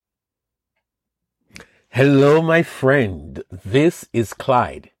Hello, my friend. This is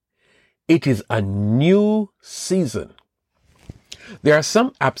Clyde. It is a new season. There are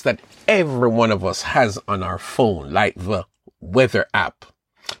some apps that every one of us has on our phone, like the weather app.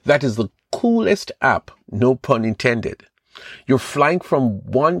 That is the coolest app, no pun intended. You're flying from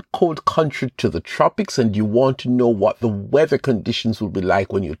one cold country to the tropics and you want to know what the weather conditions will be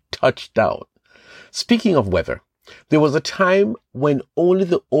like when you touch down. Speaking of weather, there was a time when only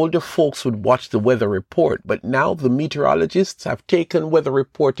the older folks would watch the weather report, but now the meteorologists have taken weather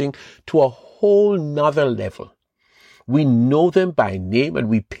reporting to a whole nother level. We know them by name and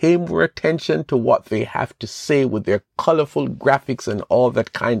we pay more attention to what they have to say with their colorful graphics and all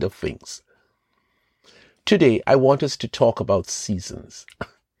that kind of things. Today, I want us to talk about seasons.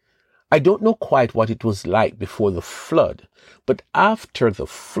 I don't know quite what it was like before the flood, but after the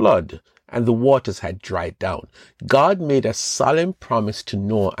flood, and the waters had dried down, God made a solemn promise to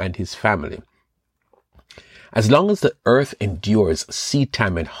Noah and his family. As long as the earth endures seed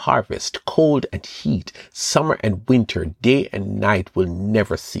time and harvest, cold and heat, summer and winter, day and night will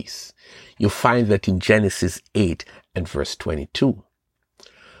never cease. You'll find that in Genesis 8 and verse 22.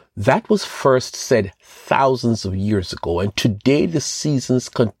 That was first said thousands of years ago, and today the seasons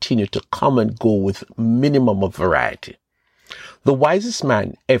continue to come and go with minimum of variety. The wisest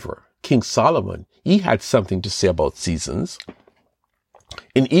man ever, King Solomon, he had something to say about seasons.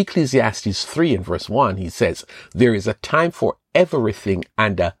 In Ecclesiastes 3 and verse 1, he says, there is a time for everything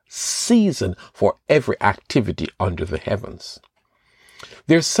and a season for every activity under the heavens.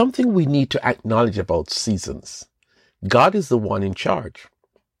 There's something we need to acknowledge about seasons. God is the one in charge.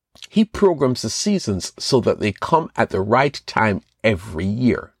 He programs the seasons so that they come at the right time every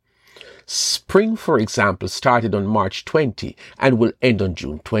year. Spring, for example, started on March 20 and will end on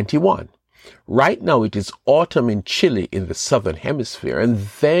June 21. Right now it is autumn in Chile in the southern hemisphere, and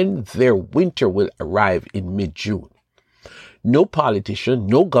then their winter will arrive in mid-June. No politician,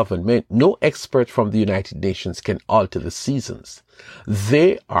 no government, no expert from the United Nations can alter the seasons.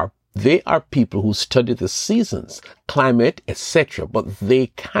 They are people who study the seasons, climate, etc., but they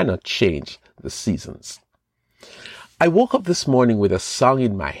cannot change the seasons. I woke up this morning with a song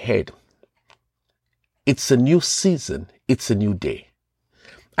in my head. It's a new season. It's a new day.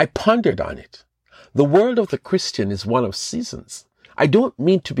 I pondered on it. The world of the Christian is one of seasons. I don't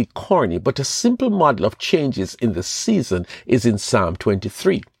mean to be corny, but a simple model of changes in the season is in Psalm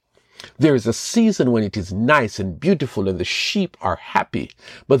 23. There is a season when it is nice and beautiful and the sheep are happy.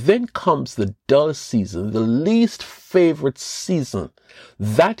 But then comes the dull season, the least favorite season.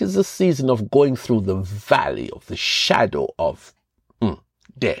 That is the season of going through the valley of the shadow of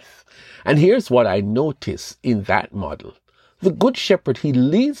death. And here's what I notice in that model. The good shepherd, he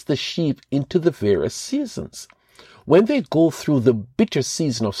leads the sheep into the various seasons. When they go through the bitter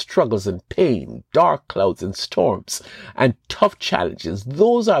season of struggles and pain, dark clouds and storms, and tough challenges,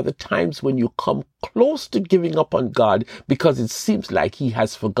 those are the times when you come close to giving up on God because it seems like he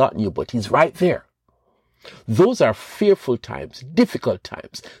has forgotten you, but he's right there. Those are fearful times, difficult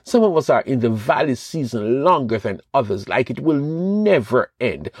times. Some of us are in the valley season longer than others, like it will never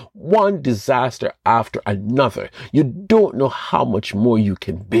end. One disaster after another. You don't know how much more you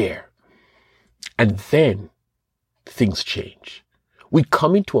can bear. And then things change. We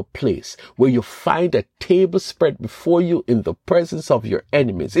come into a place where you find a table spread before you in the presence of your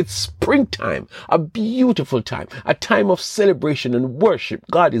enemies. It's springtime, a beautiful time, a time of celebration and worship.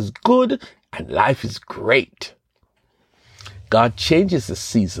 God is good and life is great. God changes the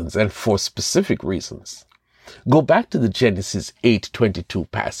seasons and for specific reasons. Go back to the Genesis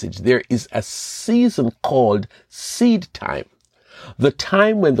 8:22 passage. There is a season called seed time. The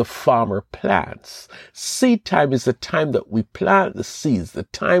time when the farmer plants. Seed time is the time that we plant the seeds, the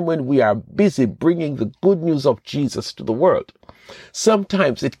time when we are busy bringing the good news of Jesus to the world.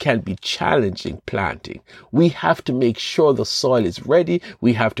 Sometimes it can be challenging planting. We have to make sure the soil is ready.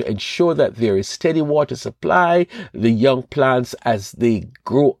 We have to ensure that there is steady water supply. The young plants, as they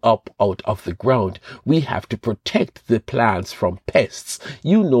grow up out of the ground, we have to protect the plants from pests.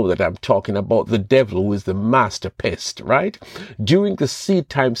 You know that I'm talking about the devil, who is the master pest, right? During the seed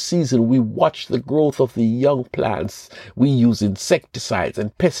time season, we watch the growth of the young plants. We use insecticides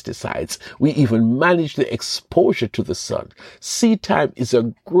and pesticides. We even manage the exposure to the sun. Seed time is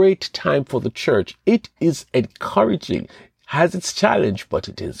a great time for the church. It is encouraging, has its challenge, but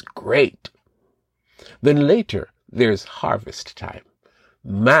it is great. Then later, there's harvest time.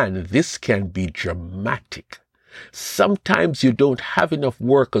 Man, this can be dramatic. Sometimes you don't have enough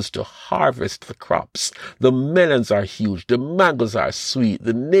workers to harvest the crops. The melons are huge, the mangoes are sweet,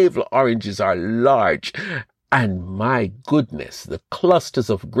 the navel oranges are large, And my goodness, the clusters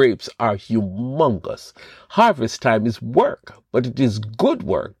of grapes are humongous. Harvest time is work, but it is good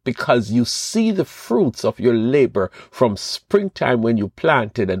work because you see the fruits of your labor from springtime when you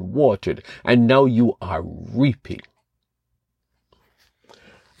planted and watered, and now you are reaping.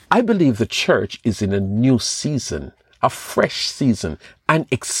 I believe the church is in a new season, a fresh season, an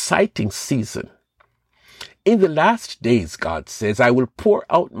exciting season. In the last days, God says, I will pour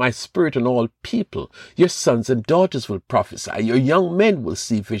out my spirit on all people. Your sons and daughters will prophesy. Your young men will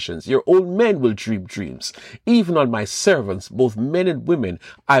see visions. Your old men will dream dreams. Even on my servants, both men and women,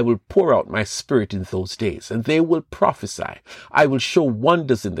 I will pour out my spirit in those days, and they will prophesy. I will show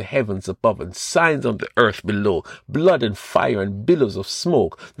wonders in the heavens above and signs on the earth below, blood and fire and billows of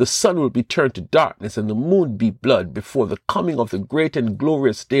smoke. The sun will be turned to darkness and the moon be blood before the coming of the great and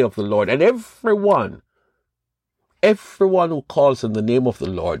glorious day of the Lord. And everyone who calls on the name of the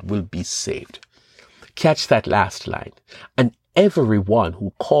Lord will be saved. Catch that last line. And everyone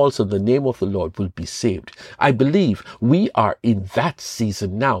who calls on the name of the Lord will be saved. I believe we are in that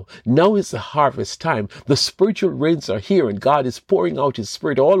season now. Now is the harvest time. The spiritual rains are here and God is pouring out his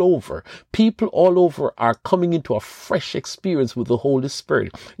spirit all over. People all over are coming into a fresh experience with the Holy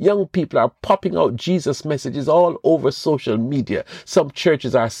Spirit. Young people are popping out Jesus messages all over social media. Some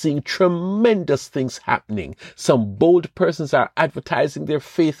churches are seeing tremendous things happening. Some bold persons are advertising their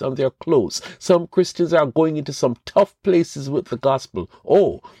faith on their clothes. Some Christians are going into some tough places with the gospel.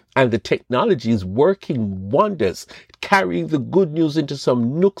 Oh, and the technology is working wonders, carrying the good news into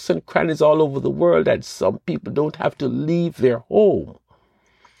some nooks and crannies all over the world, and some people don't have to leave their home.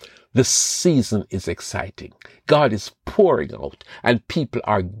 The season is exciting. God is pouring out and people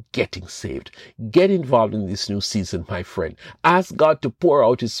are getting saved. Get involved in this new season, my friend. Ask God to pour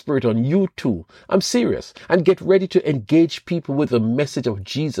out his spirit on you too. I'm serious. And get ready to engage people with the message of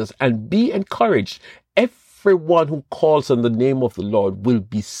Jesus and be encouraged. Everyone who calls on the name of the Lord will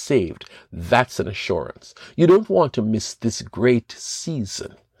be saved. That's an assurance. You don't want to miss this great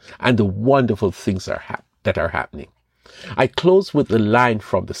season and the wonderful things that are happening. I close with the line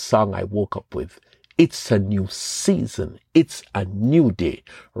from the song I woke up with. It's a new season. It's a new day.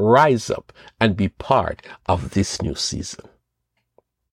 Rise up and be part of this new season.